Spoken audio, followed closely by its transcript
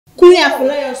Kunle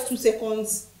Afolayan's 2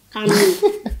 seconds cameo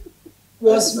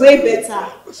was way better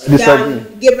than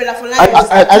Gabriel Afolayan's.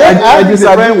 I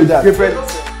disagree with that.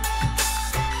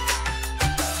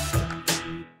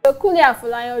 So Kunle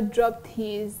Afolayan dropped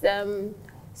his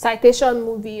Citation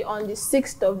movie on the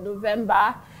 6th of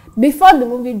November. Before the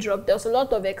movie dropped, there was a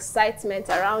lot of excitement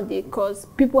around it because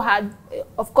people had,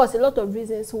 of course, a lot of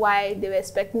reasons why they were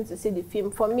expecting to see the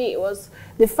film. For me, it was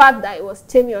the fact that it was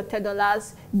Temi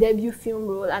Otedola's debut film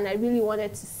role, and I really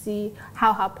wanted to see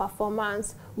how her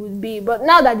performance would be. But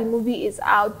now that the movie is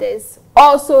out, there's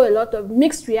also a lot of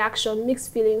mixed reaction,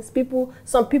 mixed feelings.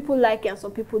 Some people like it and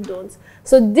some people don't.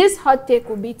 So this hot take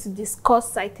will be to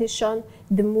discuss Citation,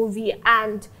 the movie,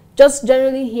 and just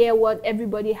generally hear what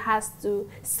everybody has to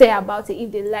say about it,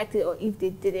 if they liked it or if they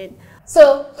didn't.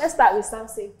 So let's start with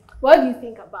Samson. What do you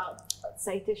think about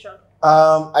Citation?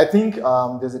 I think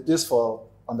there's a place for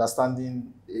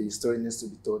understanding a story needs to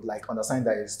be told, like understanding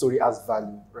that a story has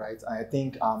value, right? And I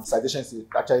think Citation is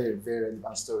actually a very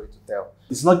relevant story to tell.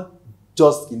 It's not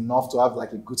just enough to have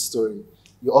like a good story.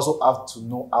 You also have to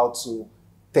know how to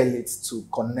tell it to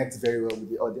connect very well with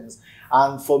the audience.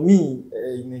 And for me,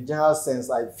 in a general sense,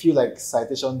 I feel like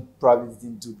Citation probably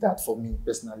didn't do that for me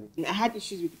personally. I had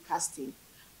issues with the casting.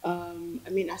 I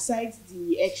mean, aside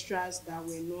the extras that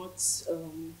were not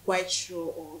quite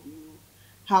sure of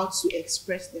how to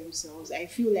express themselves, I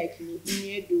feel like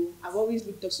Iniedo, I've always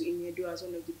looked up to Iniedo as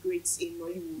one of the greats in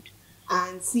Nollywood,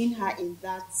 and seeing her in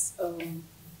that role,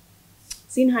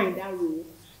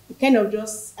 it kind of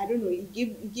just, I don't know, it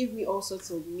gave me all sorts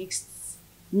of mixed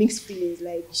feelings.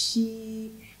 Like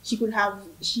she shouldn't have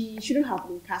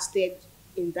been casted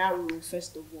in that role,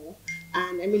 first of all.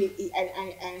 And I mean,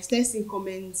 I started seeing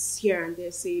comments here and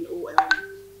there saying,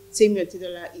 Temi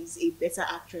Otedola is a better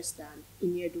actress than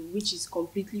Iniedo, which is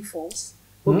completely false.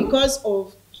 But because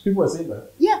of people are saying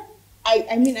that. Yeah.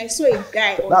 I mean, I saw a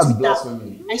guy on That's Twitter.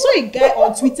 blasphemy. I saw a guy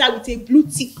on Twitter with a blue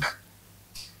tick.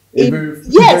 A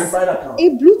verified account. A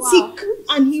blue tick,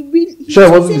 and he sure,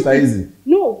 it wasn't Mr. Easy.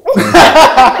 No.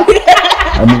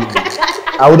 I mean,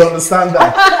 I would understand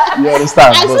that. You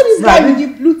understand? I saw this guy with the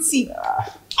blue tick.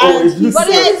 But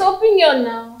it's his opinion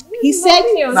now. He said,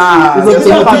 there's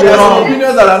some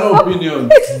opinions that are no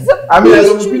opinions. I mean, there's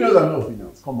some opinions that are no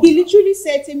opinions. Come on. He literally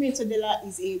said Temi Otedola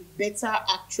is a better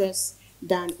actress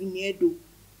than Iniedo.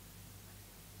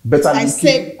 Better I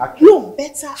said, actress. no,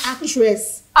 better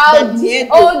actress than Iniedo.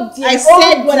 Oh dear. I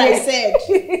said what I said.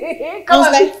 Come I was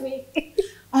on like, with me.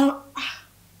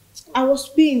 I was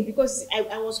pained because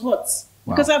I was hot.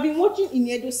 Wow. Because I've been watching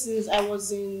Iniedo since I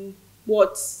was in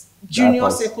junior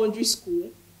secondary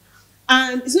school.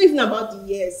 And it's not even about the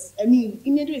years. I mean,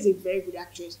 Iniedo is a very good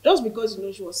actress. Just because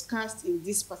she was cast in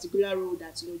this particular role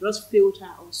that just failed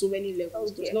her on so many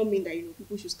levels does not mean that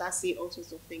people should start saying all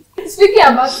sorts of things. Speaking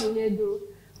about Iniedo,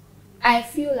 I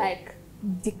feel like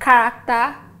the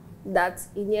character that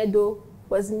Iniedo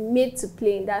was made to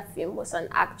play in that film was an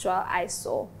actual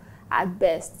eyesore at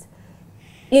best.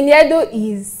 Iniedo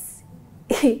is,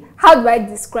 how do I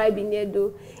describe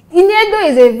Iniedo? Iniedo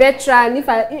is a veteran. If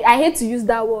I hate to use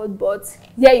that word, but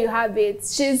there you have it.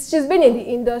 She's been in the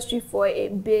industry for a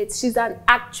bit. She's an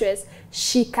actress.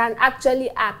 She can actually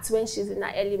act when she's in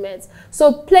her element.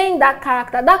 So playing that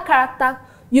character,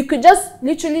 you could just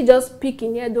literally just pick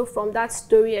Iniedo from that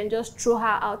story and just throw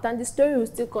her out, and the story will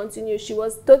still continue. She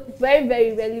was very,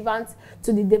 very relevant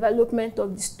to the development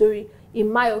of the story,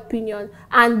 in my opinion.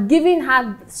 And giving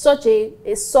her such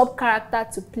a sub character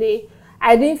to play,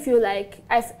 I didn't feel like,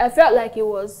 I felt like it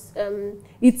was,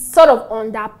 it sort of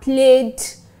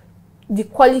underplayed the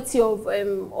quality of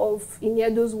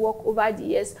Iniedo's work over the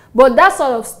years. But that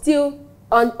sort of still,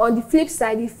 on the flip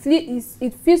side, it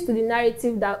fits to the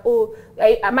narrative that,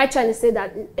 am I trying to say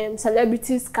that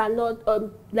celebrities cannot,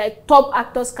 like top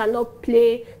actors cannot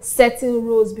play certain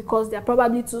roles because they're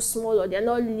probably too small or they're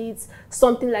not leads,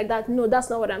 something like that? No,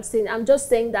 that's not what I'm saying. I'm just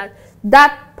saying that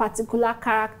that particular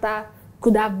character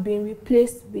could have been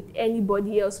replaced with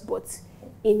anybody else but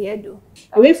Iniedo.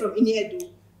 Away from Iniedo,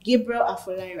 Gabriel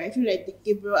Afolayan, I feel like the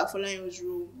Gabriel Afolayan's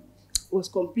role was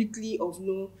completely of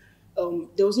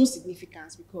there was no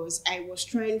significance, because I was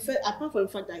trying, apart from the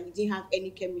fact that he didn't have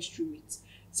any chemistry with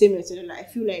Temi Otedola, I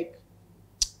feel like,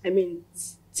 I mean,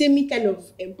 Temi kind of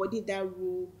embodied that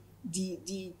role,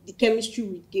 the chemistry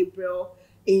with Gabriel,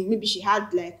 and maybe she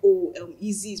had like,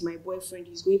 Easy is my boyfriend,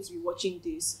 he's going to be watching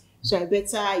this, so I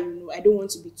better, I don't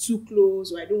want to be too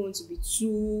close, or I don't want to be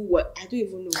too, I don't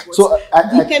even know. But so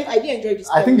I did enjoy this.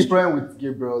 I think the problem with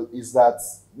Gabriel is that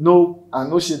no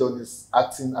shade on his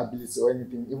acting ability or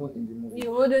anything, even in the movie.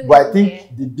 You wouldn't. But I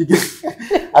think the biggest,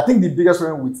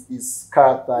 problem with his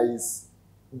character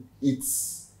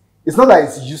is it's not that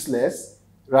it's useless,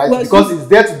 right? Well, because it's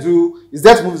there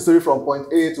to move the story from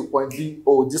point A to point B.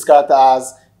 Oh, this character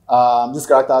has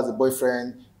a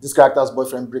boyfriend. This character's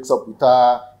boyfriend breaks up with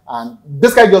her, and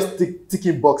this guy just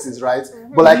ticking boxes, right?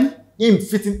 But like him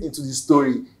fitting into the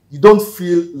story, you don't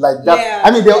feel like that. Yeah,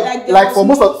 I mean, like for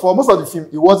most of the film,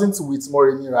 it wasn't with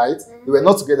Moremi, right? They were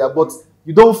not together, but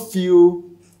you don't feel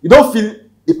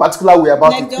a particular way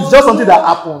about like it. It's just something that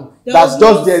happened that's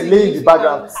just there laying in the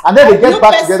background, and then they get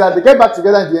back together. They get back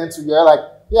together in the end together. Like,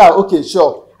 yeah, okay,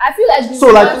 sure. I feel like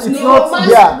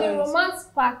the romance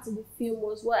part of the film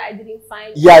was what I didn't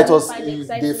find. Yeah,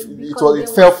 it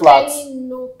fell flat.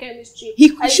 No chemistry. He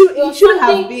should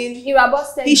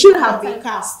have been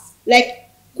cast. Like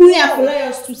Kunle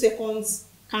Afolayan's 2 seconds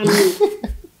cameo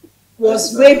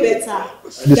was way better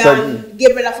than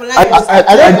Gabriel Afolayan's.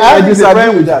 I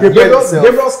disagree with that.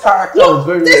 Gabriel's character was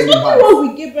very there's relevant. nothing wrong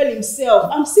with Gabriel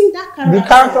himself. I'm saying that character. The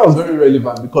character was very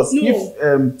relevant because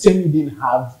if Temi didn't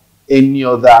have any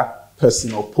other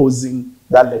person opposing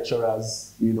that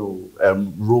lecturer's, role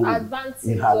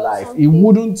in her life, it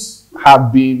wouldn't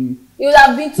have been. It would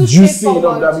have been too straightforward. It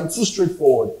would have been too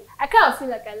straightforward. I kind of feel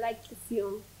like I like the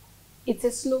film. It's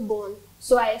a slow burn,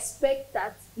 so I expect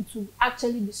that it would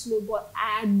actually be slow. But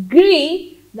I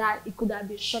agree that it could have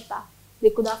been shorter. They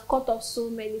could have cut off so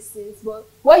many scenes. But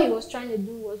what he was trying to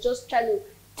do was just try to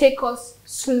take us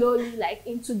slowly, like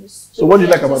into the story. So what do you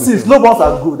like about the film? Slow burns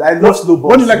are good. I love slow burns.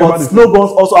 What do you like about the slow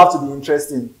burns also have to be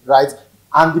interesting, right?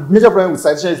 And the major problem with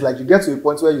citation is like you get to a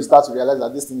point where you start to realize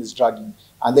that this thing is dragging,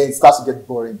 and then it starts to get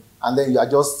boring, and then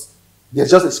there's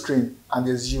just a screen and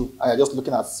there's you, and you're just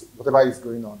looking at whatever is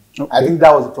going on. Okay. I think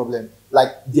that was the problem.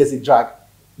 Like there's a drag.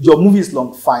 Your movie is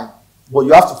long, fine, but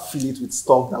you have to fill it with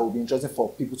stuff that will be interesting for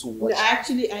people to watch. I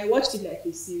watched it like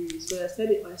a series, but I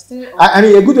started. I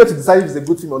mean, a good way to decide if it's a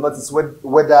good film or not is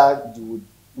whether you would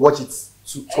watch it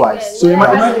twice. So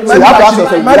imagine I watched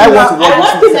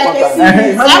it like a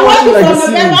series. I watched it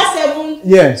from November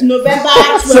 7th to November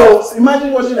 12th. So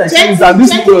imagine watching like series and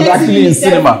this movie was actually in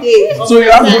cinema. So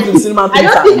you have to go to the cinema I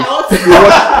don't think I want to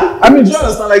watch. I mean, do you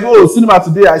understand? Like, oh, cinema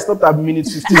today, I stopped at minute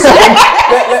 15. So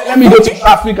let me go to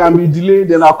traffic and be delayed,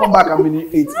 then I'll come back at minute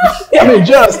 8. I mean,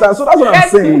 do you understand? So that's what I'm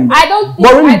saying.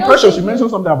 But really, Precious, you mentioned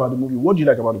something about the movie. What do you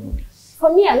like about the movie?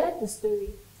 For me, I like the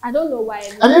story. I don't know why.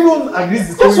 And everyone agrees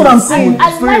the story. That's what I'm saying.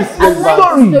 I like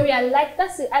the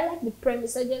story. I like the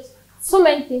premise. So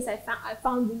many things I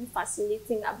found really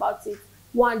fascinating about it.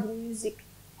 One, the music.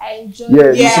 I enjoyed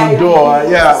it.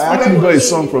 I actually got a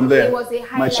song from there. It was a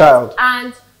highlight. My child.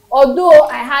 And although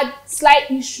I had slight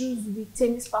issues with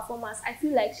Temi's performance, I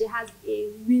feel like she has a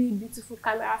really beautiful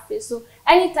camera face. So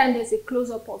anytime there's a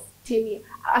close-up of Temi,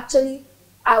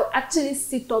 I'll actually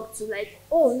sit up to like,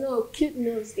 oh no, cute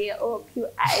nose there, oh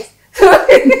cute eyes.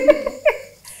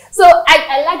 So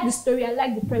I like the story, I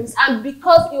like the premise, and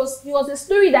because it was a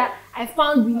story that I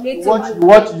found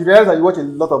relatable. You realize that you watch a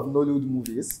lot of Nollywood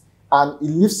movies, and it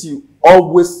leaves you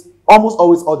almost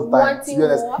all the time. To be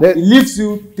honest, it leaves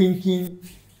you thinking,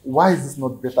 why is this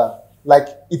not better? Like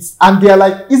and they are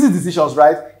like easy decisions,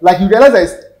 right? Like you realize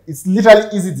that it's literally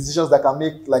easy decisions that can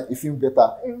make like a film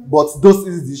better, but those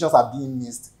easy decisions are being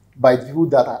missed by the people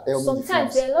that are helping.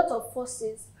 Sometimes there are a lot of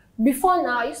forces. Before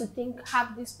now, I used to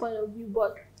have this point of view,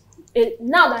 but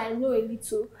now that I know a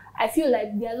little, I feel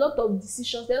like there are a lot of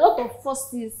decisions, there are a lot of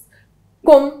forces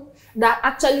come that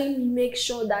actually make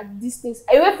sure that these things,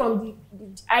 away from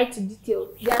the eye to detail,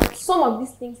 there are some of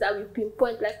these things that we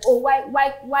pinpoint, like, oh,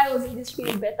 why wasn't this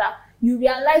film better? You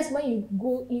realize when you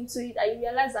go into it, and you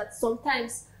realize that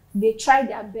sometimes they try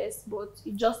their best, but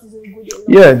it just isn't good enough.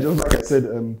 Yeah, just like I said,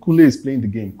 Kunle is playing the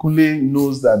game. Kunle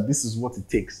knows that this is what it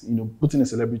takes. Putting a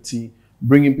celebrity,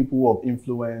 bringing people of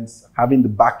influence, having the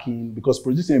backing, because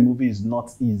producing a movie is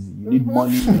not easy. You need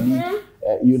money,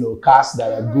 you need, casts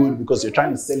that are good, because you're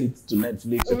trying to sell it to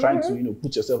Netflix. You're trying to,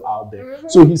 put yourself out there.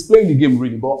 So he's playing the game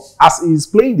really. But as he's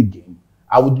playing the game,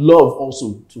 I would love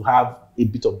also to have a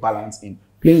bit of balance in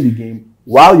playing the game.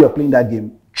 While you're playing that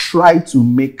game, try to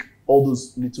make all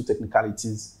those little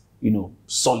technicalities,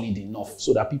 solid enough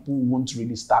so that people won't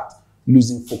really start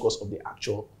losing focus of the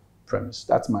actual premise.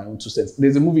 That's my own 2 cents.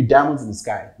 There's a movie, Diamonds in the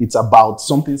Sky. It's about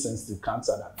something sensitive,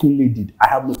 cancer, that Kunle did. I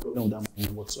have no problem with that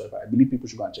movie whatsoever. I believe people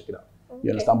should go and check it out. Okay.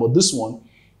 You understand? But this one,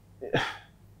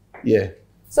 yeah.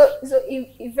 So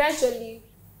eventually,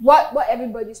 what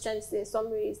everybody's trying to say in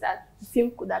summary is that the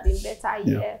film could have been better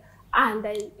here. And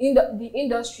then the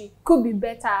industry could be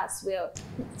better as well.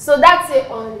 So that's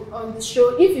it on the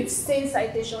show. If you've seen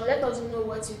Citation, let us know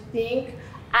what you think.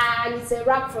 And it's a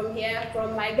wrap from here,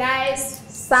 from my guys,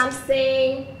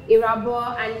 Samson,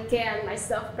 Irabo, Anike, and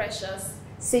myself, Precious.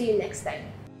 See you next time.